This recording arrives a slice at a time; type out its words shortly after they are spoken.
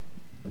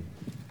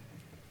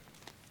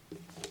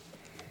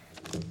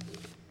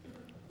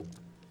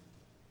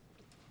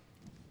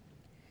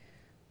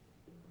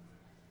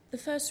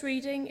first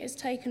reading is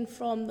taken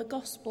from the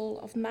Gospel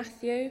of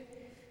Matthew,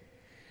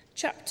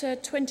 chapter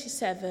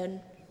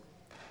 27,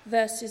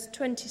 verses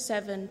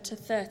 27 to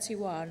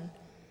 31,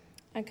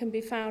 and can be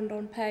found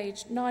on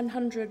page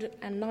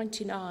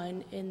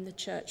 999 in the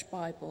Church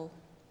Bible.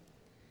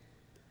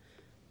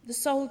 The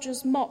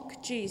soldiers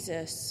mock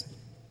Jesus.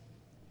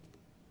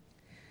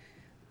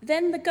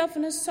 Then the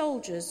governor's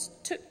soldiers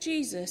took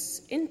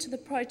Jesus into the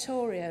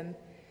praetorium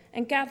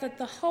and gathered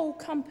the whole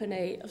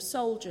company of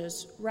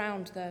soldiers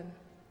round them.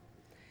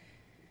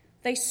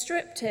 They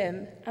stripped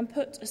him and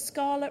put a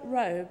scarlet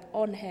robe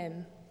on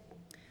him,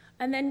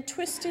 and then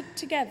twisted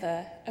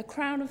together a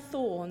crown of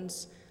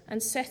thorns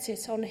and set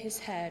it on his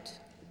head.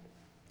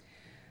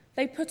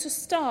 They put a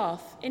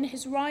staff in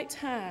his right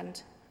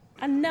hand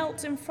and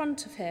knelt in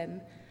front of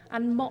him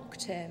and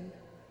mocked him.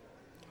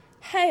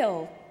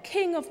 "Hail,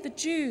 King of the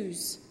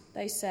Jews,"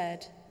 they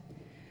said.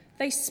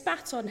 They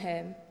spat on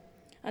him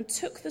and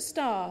took the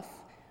staff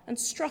and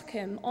struck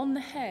him on the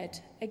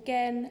head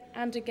again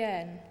and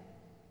again.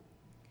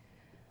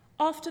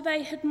 After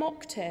they had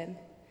mocked him,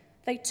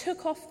 they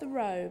took off the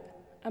robe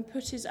and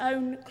put his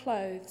own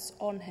clothes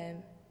on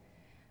him.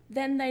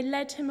 Then they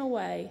led him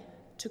away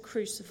to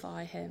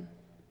crucify him.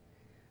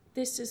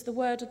 This is the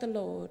word of the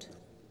Lord.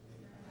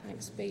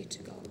 Thanks be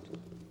to God.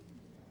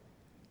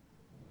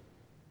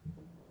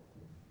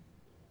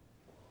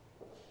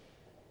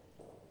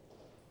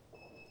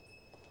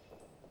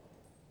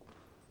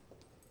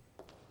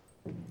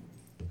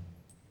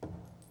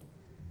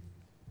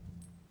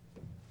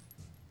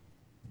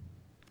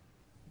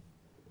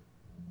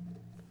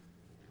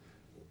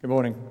 Good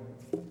morning.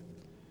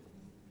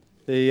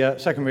 The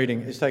second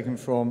reading is taken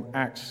from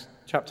Acts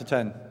chapter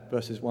 10,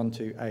 verses 1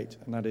 to 8,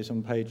 and that is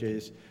on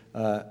pages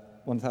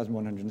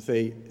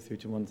 1103 through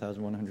to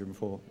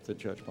 1104 of the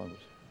Church Bibles.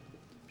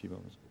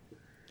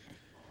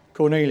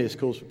 Cornelius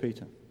calls for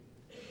Peter.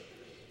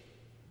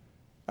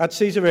 At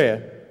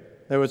Caesarea,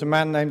 there was a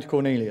man named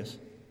Cornelius,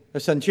 a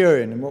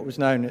centurion in what was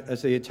known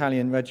as the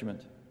Italian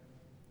regiment.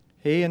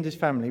 He and his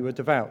family were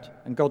devout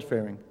and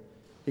God-fearing.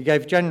 He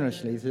gave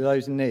generously to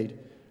those in need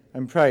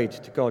and prayed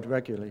to God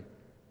regularly.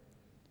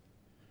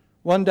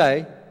 One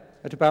day,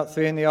 at about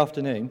 3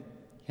 p.m,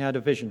 he had a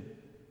vision.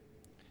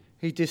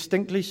 He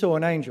distinctly saw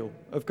an angel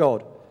of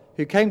God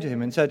who came to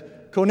him and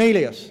said,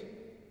 "Cornelius."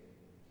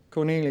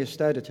 Cornelius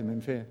stared at him in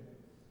fear.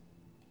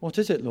 "What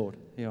is it, Lord?"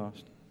 he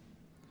asked.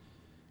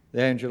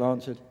 The angel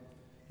answered,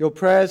 "Your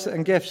prayers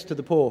and gifts to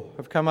the poor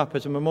have come up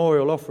as a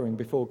memorial offering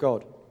before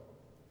God.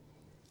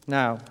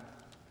 Now,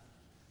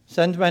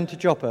 send men to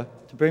Joppa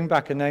to bring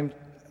back a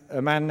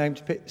man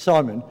named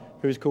Simon,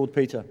 who is called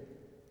Peter.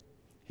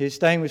 He is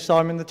staying with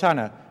Simon the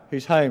tanner,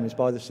 whose home is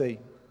by the sea."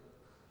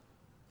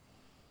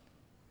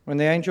 When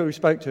the angel who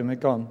spoke to him had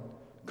gone,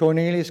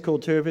 Cornelius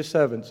called 2 of his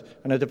servants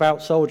and a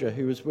devout soldier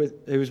who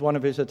was one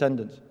of his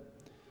attendants.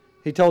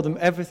 He told them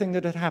everything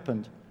that had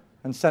happened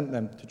and sent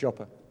them to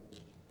Joppa.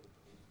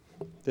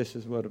 This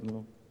is the word of the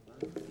Lord.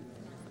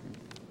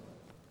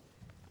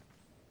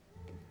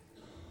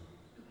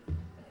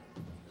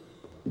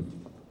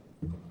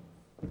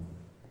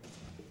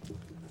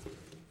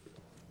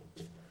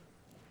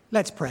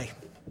 Let's pray.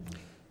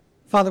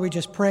 Father, we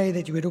just pray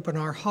that you would open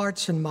our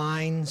hearts and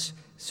minds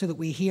so that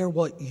we hear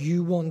what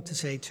you want to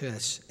say to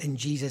us. In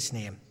Jesus'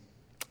 name,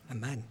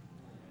 amen.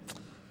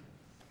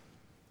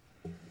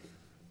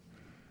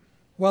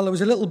 Well, there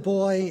was a little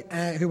boy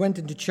who went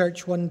into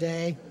church one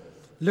day,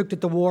 looked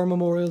at the war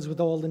memorials with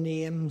all the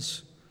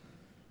names,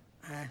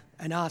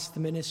 and asked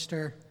the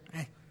minister,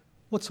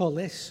 "What's all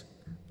this?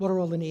 What are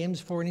all the names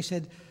for?" And he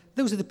said,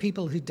 "Those are the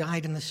people who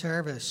died in the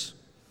service."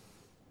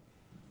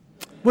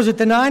 Was it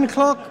the 9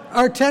 o'clock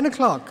or 10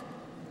 o'clock?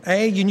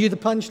 You knew the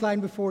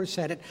punchline before I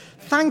said it.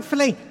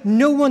 Thankfully,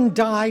 no one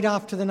died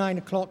after the 9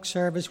 o'clock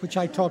service, which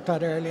I talked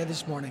about earlier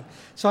this morning.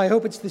 So I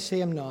hope it's the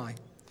same now.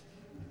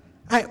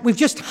 We've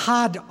just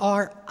had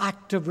our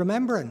act of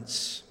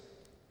remembrance.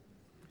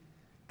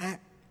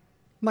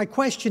 My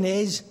question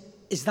is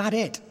that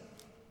it?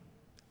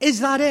 Is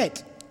that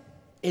it?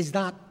 Is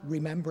that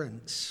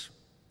remembrance?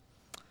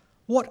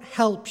 What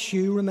helps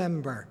you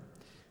remember?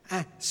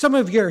 Some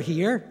of you are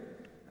here.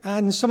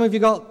 And some of you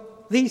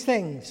got these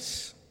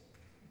things.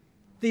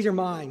 These are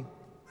mine.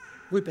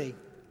 Would be.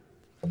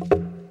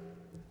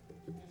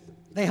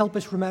 They help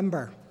us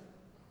remember.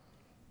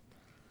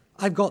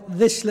 I've got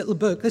this little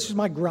book. This was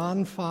my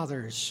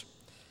grandfather's.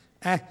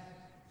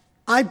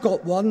 I've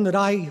got one that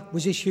I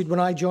was issued when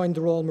I joined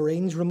the Royal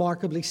Marines,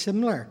 remarkably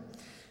similar.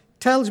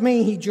 Tells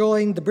me he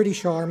joined the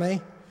British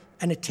Army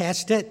and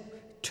attested,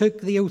 took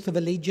the oath of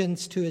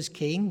allegiance to his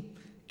king,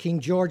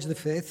 King George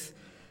V,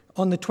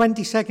 on the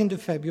 22nd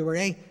of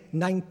February,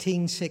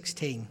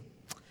 1916.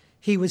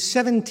 He was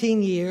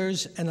 17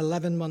 years and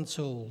 11 months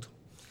old,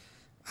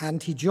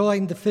 and he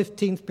joined the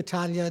 15th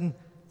Battalion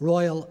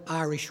Royal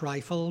Irish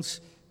Rifles,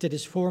 did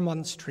his 4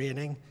 months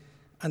training,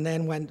 and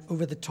then went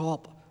over the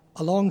top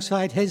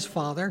alongside his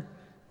father,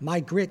 my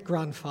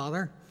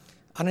great-grandfather,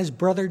 and his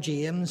brother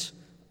James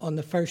on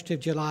the 1st of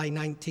July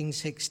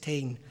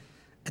 1916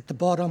 at the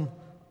bottom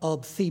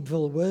of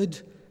Thiepval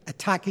Wood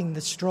attacking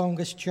the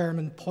strongest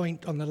German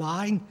point on the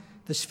line,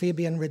 the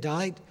Swabian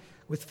Redoubt,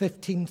 with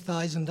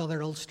 15,000 other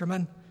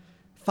Ulstermen.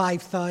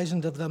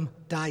 5,000 of them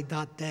died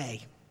that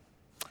day.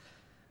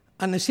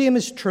 And the same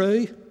is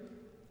true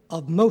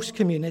of most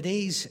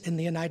communities in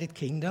the United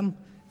Kingdom,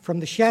 from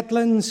the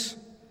Shetlands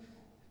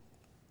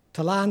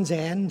to Land's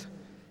End.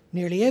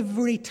 Nearly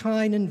every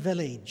town and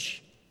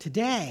village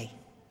today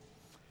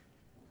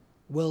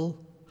will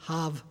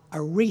have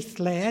a wreath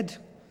laid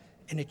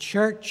in a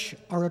church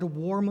or at a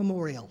war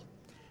memorial.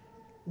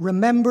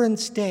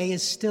 Remembrance Day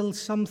is still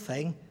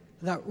something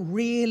that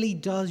really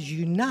does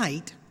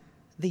unite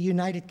the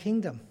United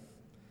Kingdom.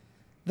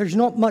 There's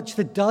not much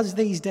that does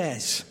these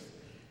days,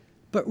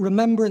 but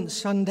Remembrance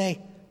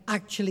Sunday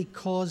actually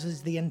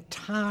causes the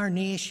entire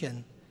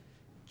nation,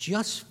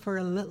 just for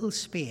a little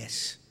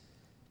space,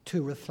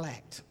 to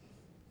reflect.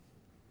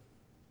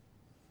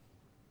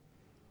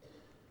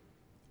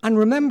 And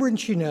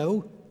remembrance, you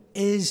know,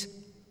 is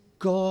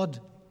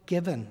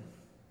God-given.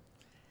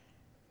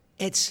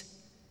 It's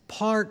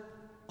part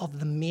of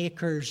the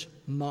Maker's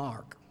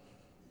mark.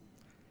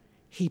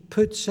 He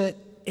puts it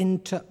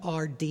into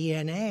our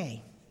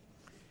DNA.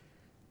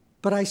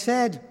 But I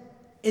said,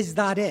 is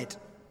that it?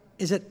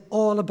 Is it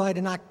all about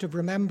an act of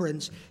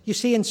remembrance? You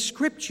see, in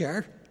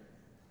Scripture,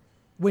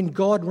 when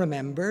God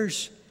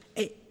remembers,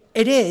 it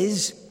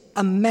is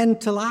a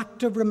mental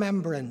act of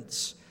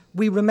remembrance.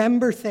 We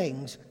remember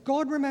things.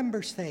 God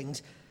remembers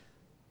things.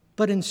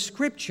 But in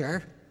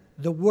Scripture,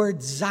 the word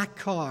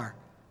zakar,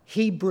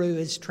 Hebrew,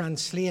 is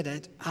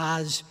translated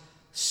as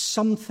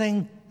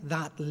something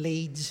that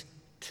leads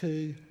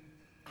to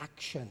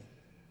action.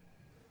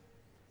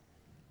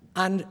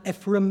 And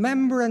if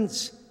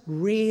remembrance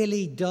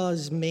really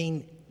does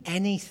mean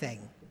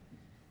anything,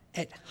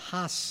 it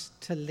has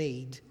to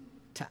lead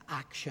to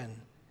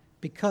action,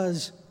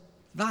 because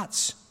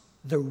that's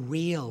the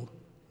real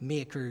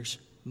Maker's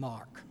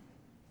mark.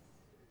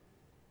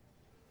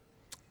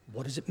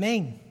 What does it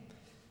mean?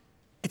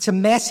 It's a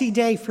messy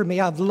day for me.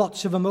 I have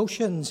lots of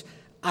emotions.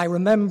 I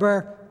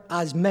remember,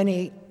 as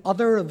many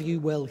other of you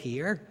will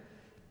here,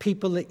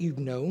 people that you've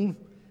known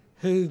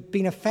who've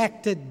been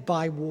affected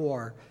by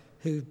war,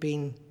 who've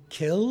been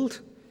killed,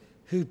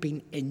 who've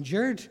been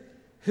injured,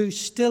 who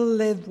still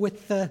live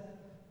with the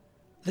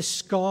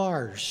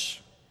scars.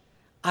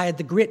 I had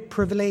the great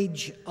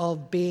privilege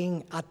of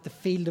being at the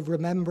Field of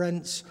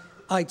Remembrance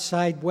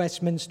outside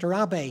Westminster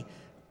Abbey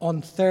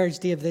on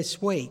Thursday of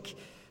this week.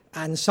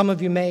 And some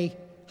of you may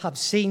have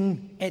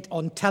seen it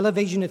on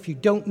television. If you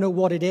don't know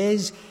what it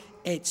is,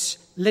 it's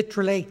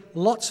literally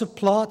lots of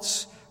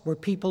plots where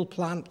people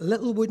plant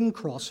little wooden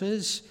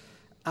crosses,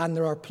 and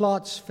there are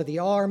plots for the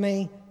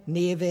Army,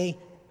 Navy,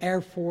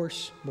 Air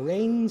Force,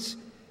 Marines.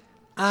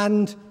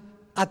 And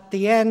at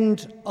the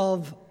end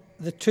of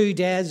the 2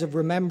 days of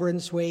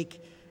Remembrance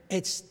Week,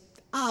 it's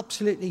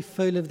absolutely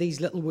full of these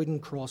little wooden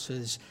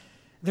crosses.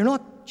 They're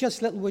not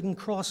just little wooden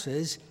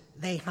crosses,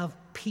 they have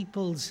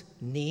people's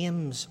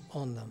names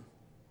on them.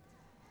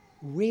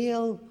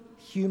 Real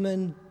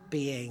human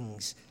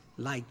beings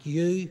like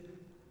you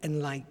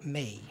and like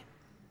me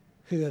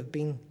who have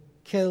been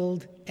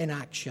killed in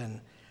action.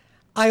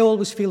 I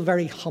always feel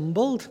very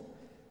humbled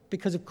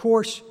because, of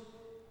course,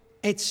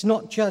 it's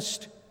not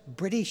just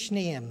British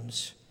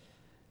names.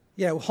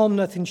 You know,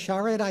 Homnath and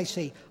Sharad, I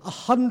see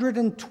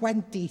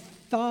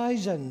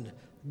 120,000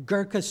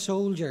 Gurkha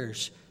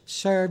soldiers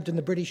served in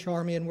the British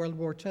Army in World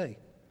War II.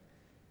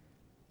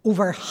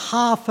 Over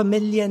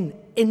 500,000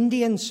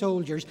 Indian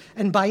soldiers,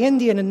 and by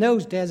Indian in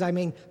those days I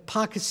mean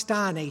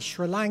Pakistani,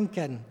 Sri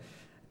Lankan,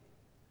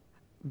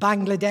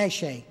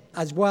 Bangladeshi,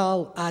 as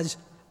well as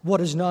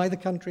what is now the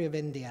country of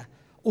India.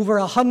 Over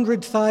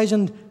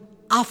 100,000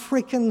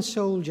 African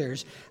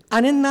soldiers.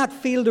 And in that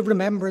Field of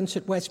Remembrance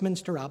at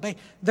Westminster Abbey,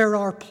 there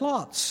are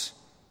plots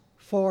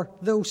for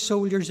those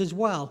soldiers as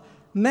well,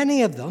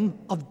 many of them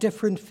of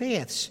different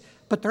faiths,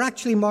 but they're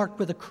actually marked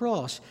with a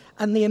cross.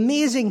 And the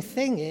amazing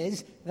thing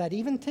is that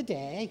even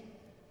today,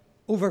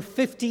 over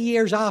 50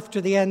 years after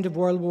the end of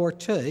World War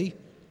II,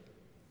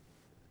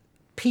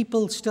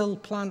 people still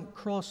plant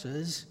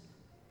crosses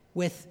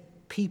with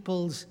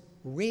people's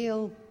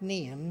real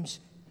names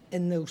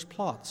in those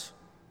plots.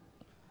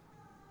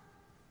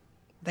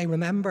 They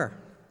remember.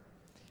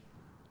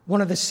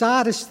 One of the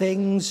saddest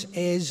things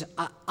is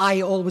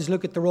I always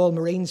look at the Royal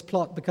Marines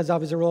plot because I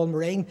was a Royal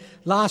Marine.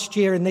 Last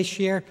year and this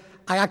year,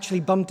 I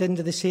actually bumped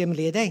into the same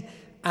lady.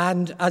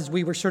 And as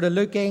we were sort of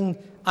looking,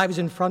 I was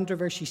in front of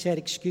her. She said,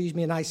 "Excuse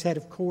me." And I said,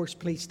 "Of course,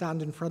 please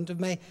stand in front of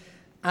me."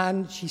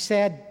 And she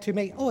said to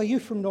me, "Oh, are you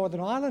from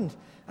Northern Ireland?"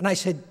 And I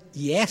said,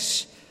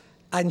 "Yes."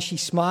 And she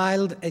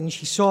smiled and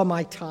she saw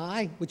my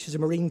tie, which is a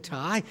Marine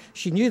tie.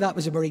 She knew that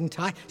was a Marine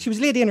tie. She was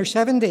a lady in her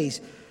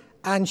 70s.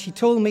 And she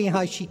told me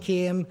how she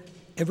came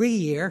every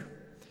year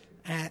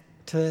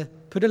to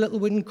put a little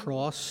wooden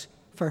cross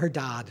for her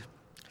dad.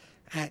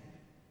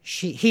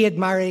 He had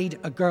married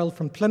a girl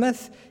from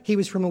Plymouth. He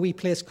was from a wee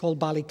place called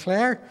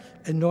Ballyclare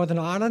in Northern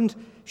Ireland.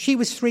 She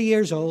was 3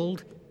 years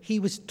old. He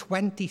was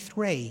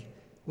 23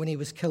 when he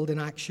was killed in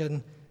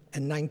action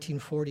in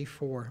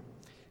 1944.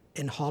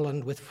 in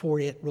Holland with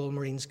 48 Royal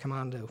Marines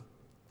Commando.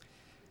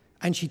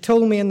 And she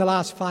told me in the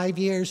last 5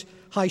 years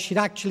how she'd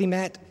actually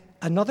met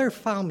another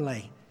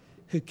family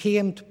who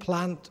came to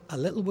plant a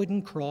little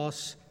wooden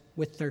cross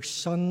with their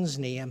son's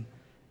name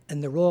in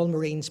the Royal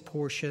Marines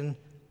portion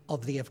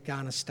of the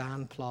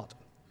Afghanistan plot.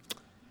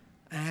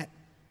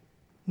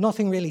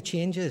 Nothing really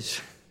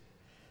changes.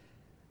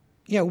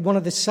 You know, one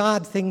of the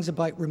sad things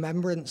about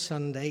Remembrance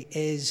Sunday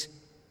is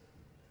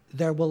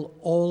there will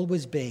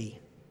always be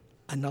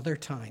another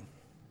time.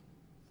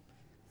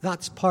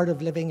 That's part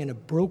of living in a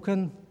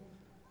broken,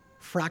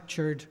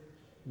 fractured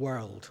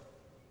world.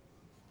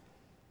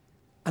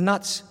 And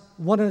that's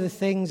one of the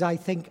things I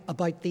think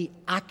about the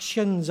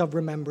actions of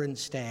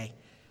Remembrance Day.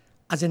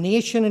 As a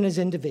nation and as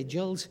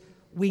individuals,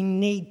 we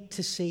need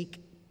to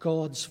seek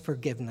God's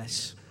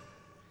forgiveness.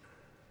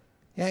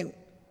 You know,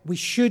 we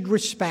should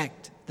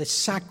respect the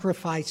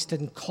sacrifice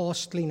and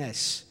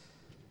costliness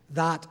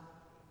that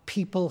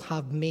people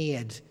have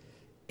made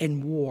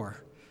in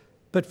war.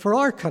 But for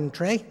our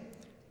country,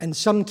 and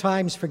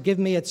sometimes, forgive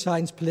me, it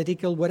sounds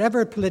political,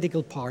 whatever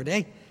political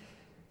party,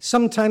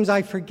 sometimes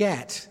I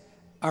forget,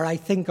 or I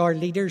think our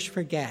leaders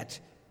forget,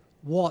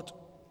 what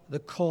the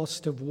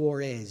cost of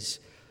war is.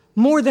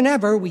 More than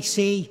ever, we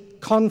see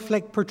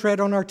conflict portrayed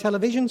on our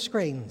television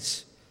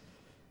screens.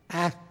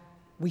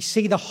 We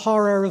see the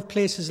horror of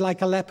places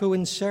like Aleppo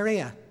in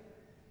Syria.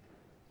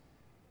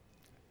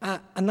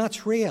 And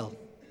that's real.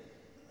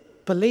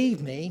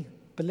 Believe me,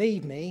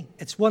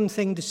 it's one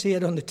thing to see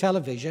it on the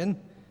television.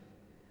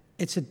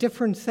 It's a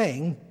different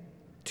thing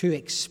to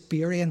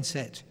experience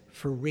it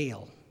for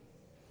real.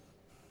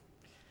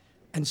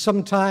 And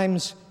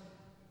sometimes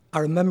I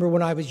remember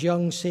when I was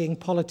young seeing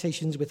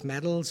politicians with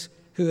medals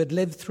who had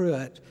lived through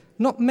it.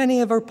 Not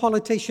many of our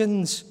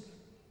politicians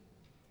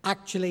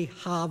actually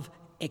have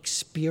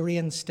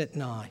experienced it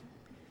now.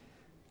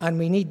 And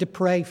we need to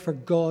pray for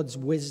God's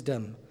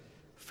wisdom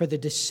for the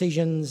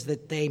decisions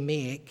that they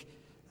make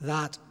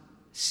that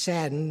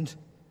send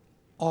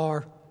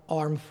our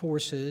armed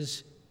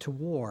forces to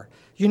war.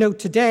 You know,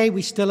 today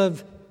we still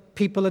have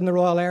people in the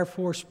Royal Air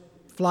Force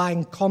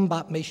flying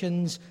combat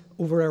missions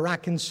over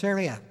Iraq and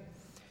Syria.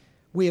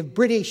 We have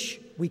British,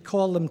 we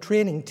call them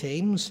training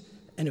teams,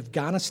 in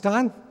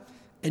Afghanistan,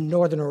 in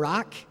northern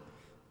Iraq,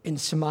 in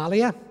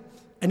Somalia,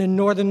 and in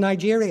northern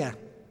Nigeria.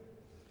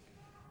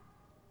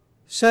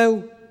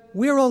 So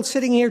we're all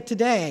sitting here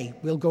today.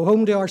 We'll go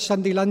home to our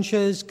Sunday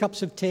lunches,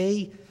 cups of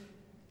tea,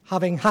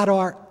 having had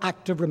our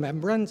act of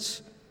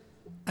remembrance,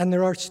 and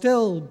there are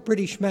still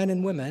British men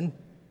and women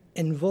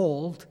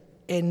involved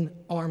in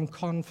armed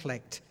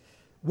conflict,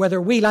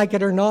 whether we like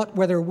it or not,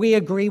 whether we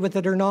agree with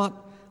it or not,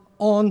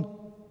 on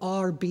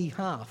our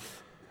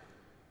behalf.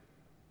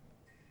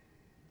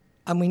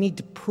 And we need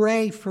to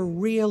pray for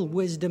real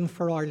wisdom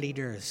for our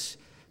leaders.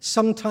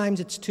 Sometimes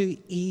it's too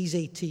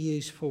easy to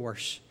use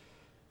force,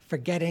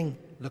 forgetting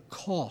the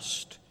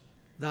cost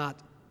that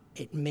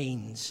it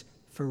means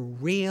for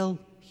real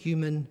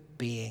human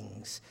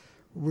beings.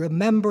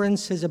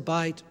 Remembrance is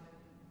about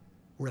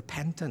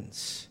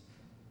repentance.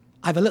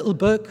 I have a little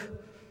book,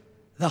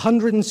 the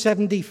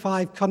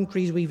 175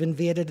 countries we've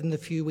invaded and the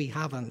few we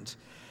haven't.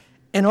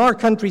 In our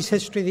country's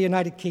history, the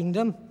United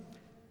Kingdom,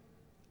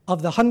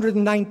 of the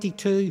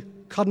 192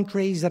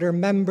 countries that are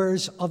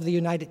members of the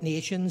United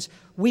Nations,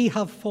 we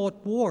have fought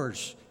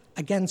wars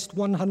against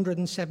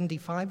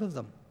 175 of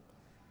them.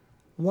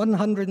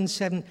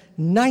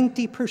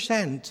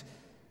 90%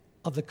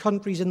 of the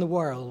countries in the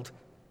world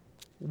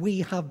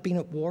we have been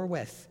at war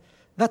with.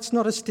 That's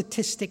not a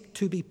statistic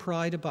to be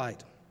proud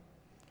about.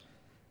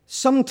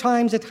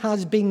 Sometimes it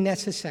has been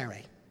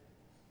necessary,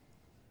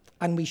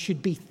 and we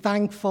should be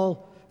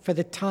thankful for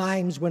the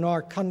times when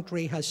our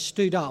country has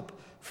stood up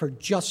for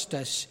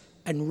justice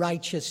and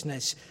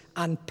righteousness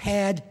and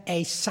paid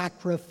a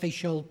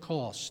sacrificial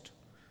cost.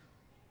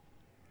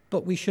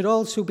 But we should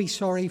also be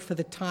sorry for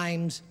the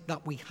times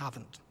that we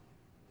haven't.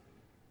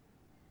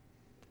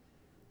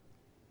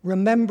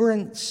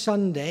 Remembrance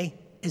Sunday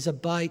is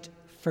about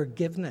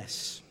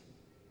forgiveness.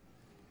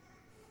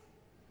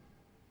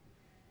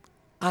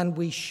 And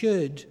we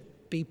should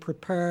be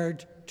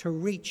prepared to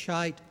reach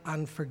out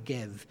and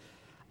forgive.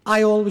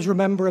 I always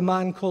remember a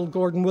man called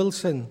Gordon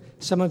Wilson.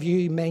 Some of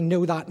you may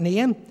know that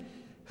name,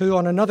 who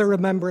on another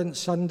Remembrance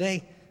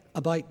Sunday,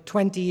 about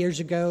 20 years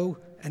ago,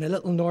 in a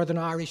little Northern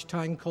Irish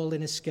town called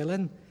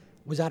Enniskillen,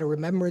 was at a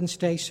Remembrance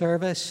Day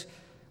service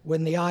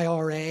when the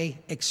IRA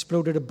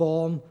exploded a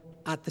bomb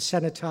at the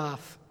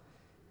cenotaph,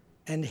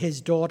 and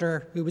his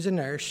daughter, who was a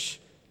nurse,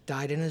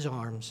 died in his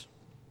arms.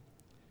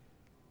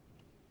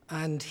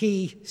 And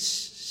he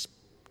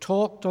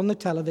talked on the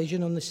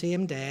television on the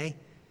same day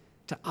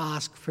to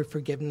ask for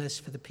forgiveness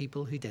for the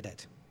people who did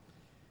it.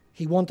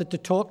 He wanted to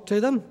talk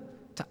to them,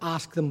 to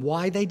ask them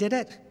why they did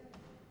it.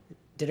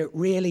 Did it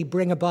really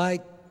bring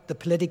about the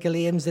political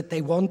aims that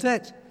they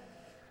wanted?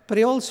 But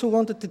he also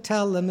wanted to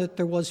tell them that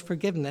there was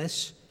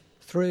forgiveness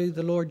through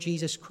the Lord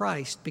Jesus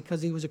Christ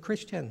because he was a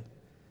Christian.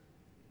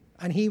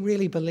 And he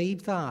really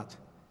believed that.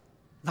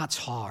 That's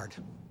hard.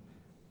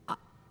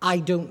 I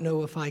don't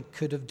know if I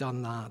could have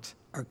done that.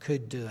 or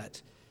could do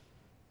it.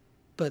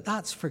 But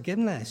that's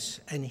forgiveness,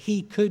 and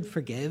he could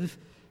forgive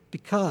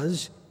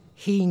because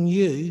he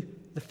knew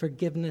the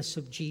forgiveness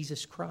of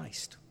Jesus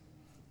Christ.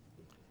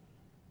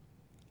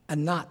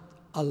 And that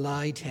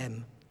allowed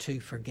him to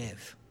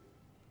forgive.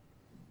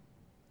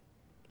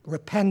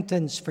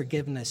 Repentance,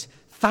 forgiveness,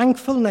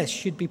 thankfulness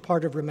should be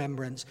part of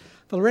remembrance.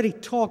 I've already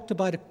talked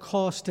about a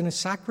cost and a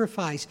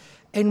sacrifice,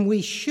 and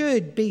we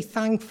should be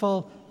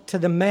thankful to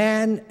the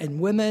men and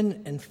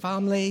women and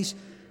families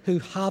who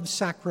have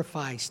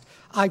sacrificed.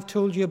 I've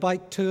told you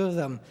about two of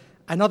them.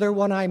 Another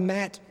one I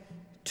met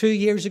 2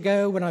 years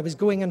ago when I was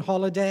going on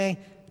holiday,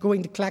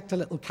 going to collect a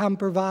little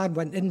camper van,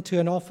 went into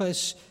an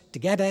office to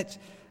get it,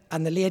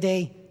 and the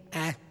lady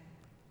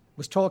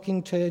was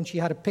talking to, and she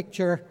had a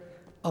picture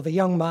of a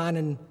young man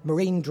in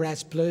Marine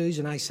dress blues,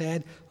 and I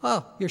said,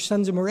 "Oh, your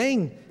son's a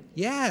Marine?"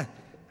 "Yeah."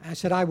 I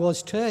said, "I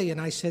was too."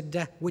 And I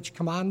said, "Which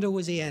commando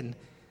was he in?"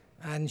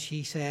 And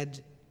she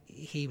said,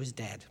 "He was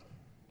dead."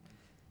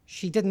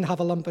 She didn't have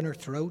a lump in her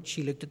throat.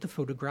 She looked at the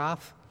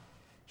photograph.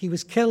 He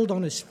was killed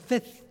on his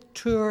 5th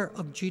tour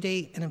of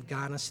duty in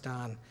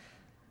Afghanistan.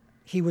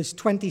 He was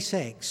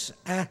 26.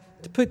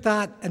 To put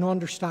that in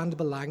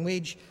understandable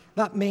language,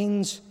 that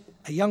means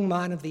a young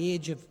man of the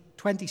age of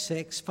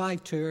 26,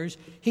 5 tours,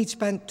 he'd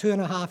spent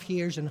 2.5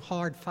 years in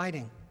hard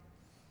fighting.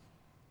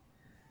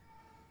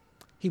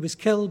 He was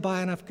killed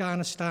by an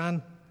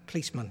Afghanistan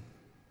policeman.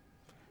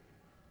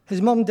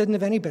 His mum didn't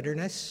have any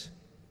bitterness.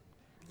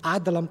 I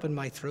had the lump in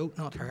my throat,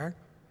 not her.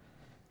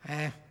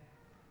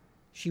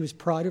 She was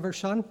proud of her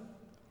son.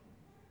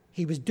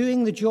 He was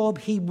doing the job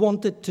he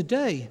wanted to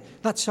do.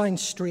 That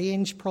sounds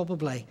strange,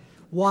 probably.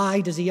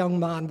 Why does a young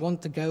man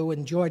want to go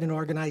and join an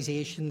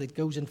organisation that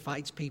goes and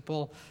fights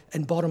people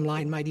and, bottom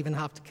line, might even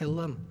have to kill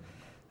them?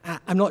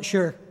 I'm not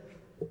sure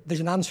there's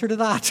an answer to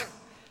that.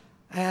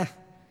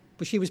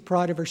 But she was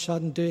proud of her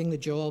son doing the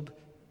job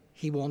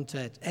he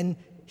wanted. And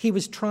he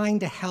was trying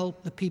to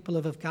help the people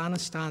of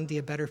Afghanistan to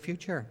a better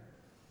future.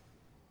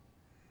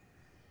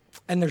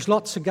 And there's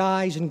lots of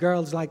guys and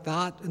girls like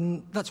that,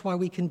 and that's why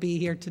we can be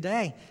here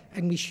today.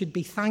 And we should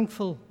be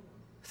thankful.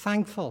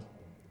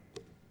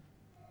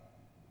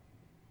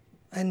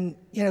 And,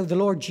 you know, the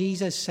Lord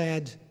Jesus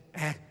said,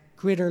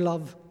 greater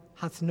love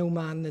hath no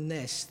man than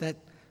this, that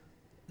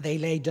they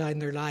lay down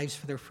their lives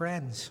for their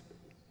friends.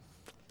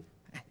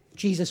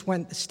 Jesus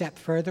went a step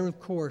further, of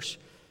course,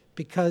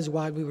 because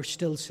while we were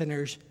still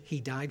sinners, he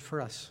died for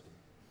us.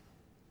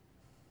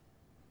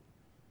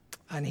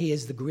 And he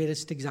is the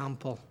greatest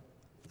example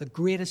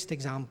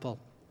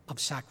of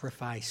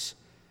sacrifice.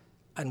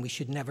 And we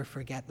should never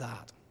forget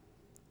that,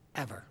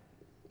 ever.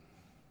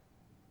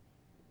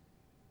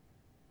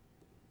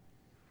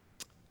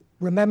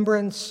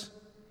 Remembrance,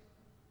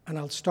 and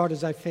I'll start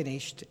as I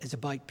finished, is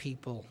about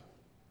people.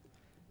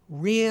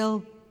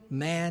 Real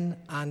men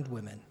and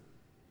women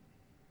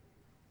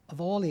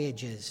of all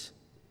ages,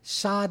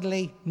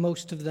 sadly,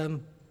 most of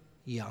them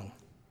young.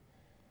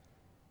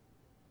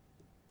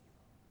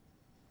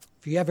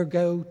 If you ever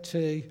go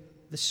to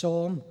the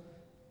Somme,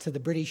 to the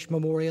British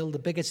Memorial, the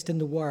biggest in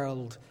the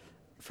world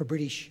for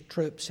British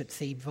troops at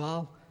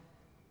Thiepval,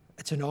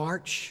 it's an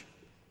arch,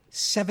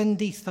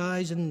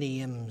 70,000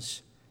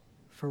 names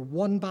for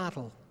one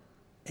battle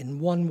in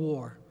one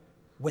war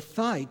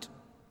without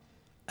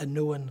a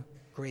known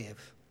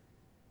grave.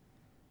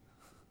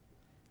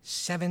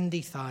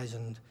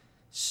 70,000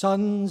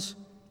 sons,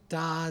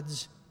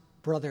 dads,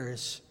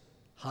 brothers,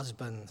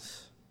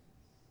 husbands.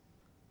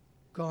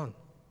 Gone.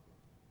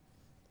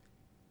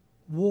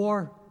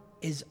 War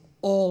is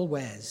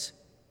always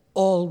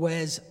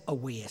a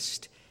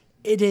waste.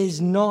 It is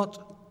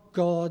not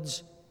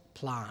God's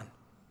plan.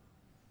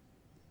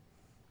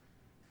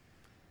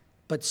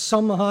 But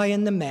somehow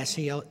in the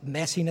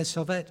messiness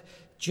of it,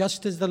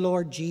 just as the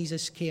Lord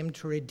Jesus came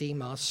to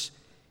redeem us,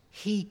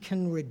 he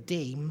can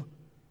redeem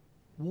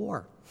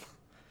war.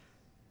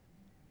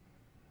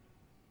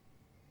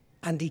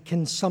 And he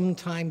can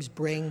sometimes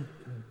bring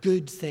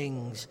good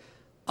things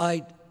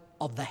out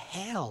of the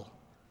hell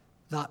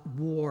that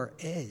war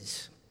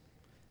is,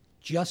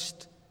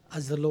 just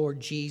as the Lord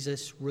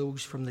Jesus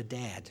rose from the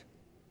dead.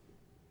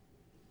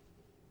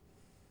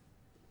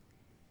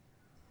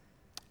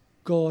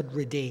 God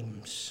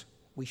redeems.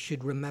 We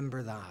should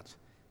remember that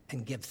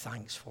and give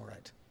thanks for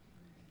it.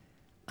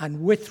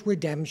 And with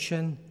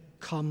redemption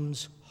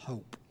comes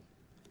hope.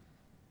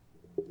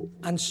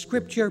 And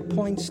Scripture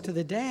points to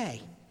the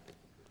day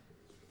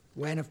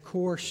when, of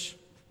course,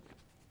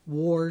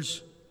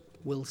 wars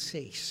will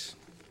cease.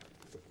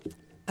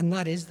 And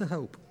that is the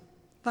hope.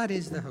 That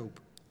is the hope.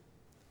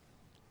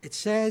 It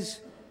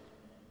says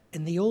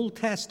in the Old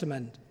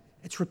Testament,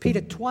 it's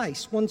repeated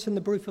twice, once in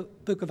the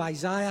book of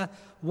Isaiah,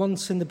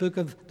 once in the book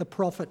of the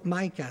prophet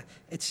Micah.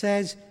 It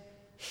says,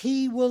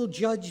 he will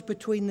judge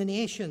between the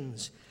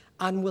nations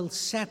and will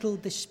settle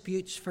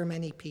disputes for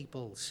many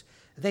peoples.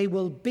 They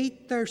will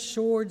beat their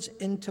swords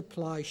into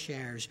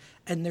plowshares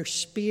and their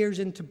spears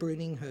into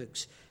pruning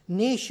hooks.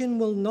 Nation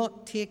will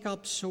not take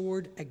up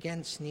sword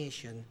against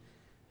nation,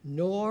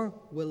 nor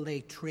will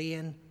they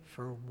train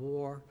for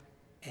war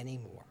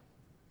anymore.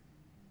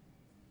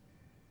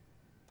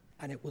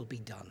 and it will be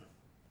done.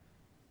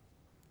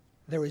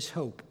 There is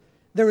hope.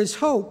 There is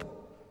hope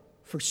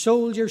for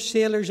soldiers,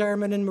 sailors,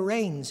 airmen, and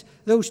Marines.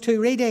 Those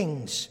two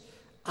readings,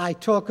 I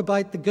talk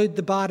about the good,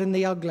 the bad, and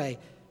the ugly.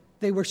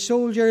 They were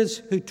soldiers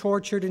who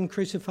tortured and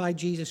crucified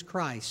Jesus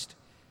Christ.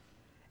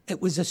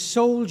 It was a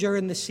soldier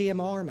in the same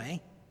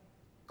army,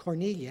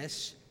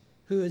 Cornelius,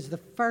 who is the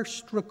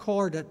first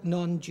recorded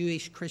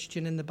non-Jewish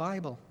Christian in the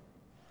Bible.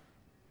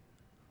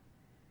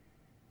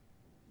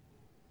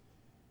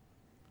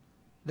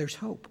 There's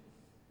hope.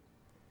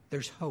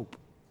 There's hope.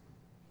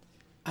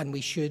 And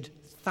we should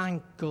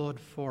thank God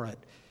for it.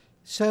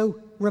 So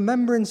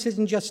remembrance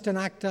isn't just an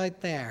act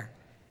out there.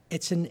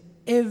 It's an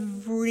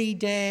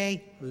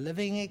everyday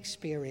living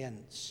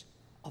experience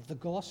of the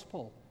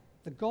gospel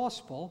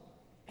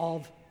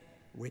of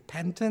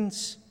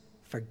repentance,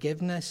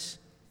 forgiveness,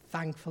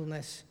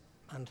 thankfulness,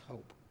 and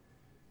hope.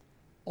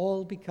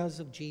 All because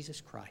of Jesus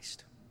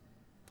Christ.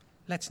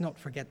 Let's not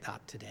forget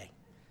that today.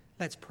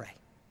 Let's pray.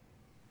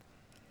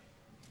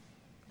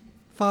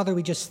 Father,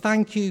 we just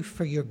thank you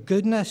for your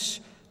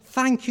goodness.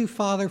 Thank you,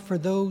 Father, for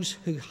those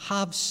who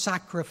have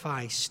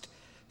sacrificed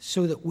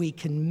so that we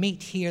can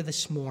meet here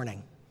this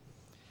morning.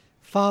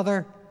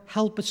 Father,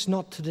 help us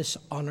not to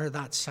dishonor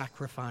that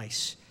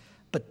sacrifice,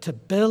 but to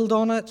build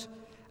on it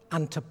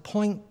and to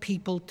point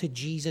people to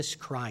Jesus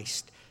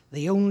Christ,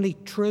 the only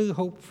true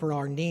hope for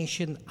our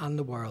nation and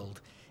the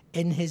world.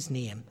 In his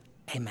name,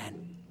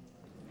 amen.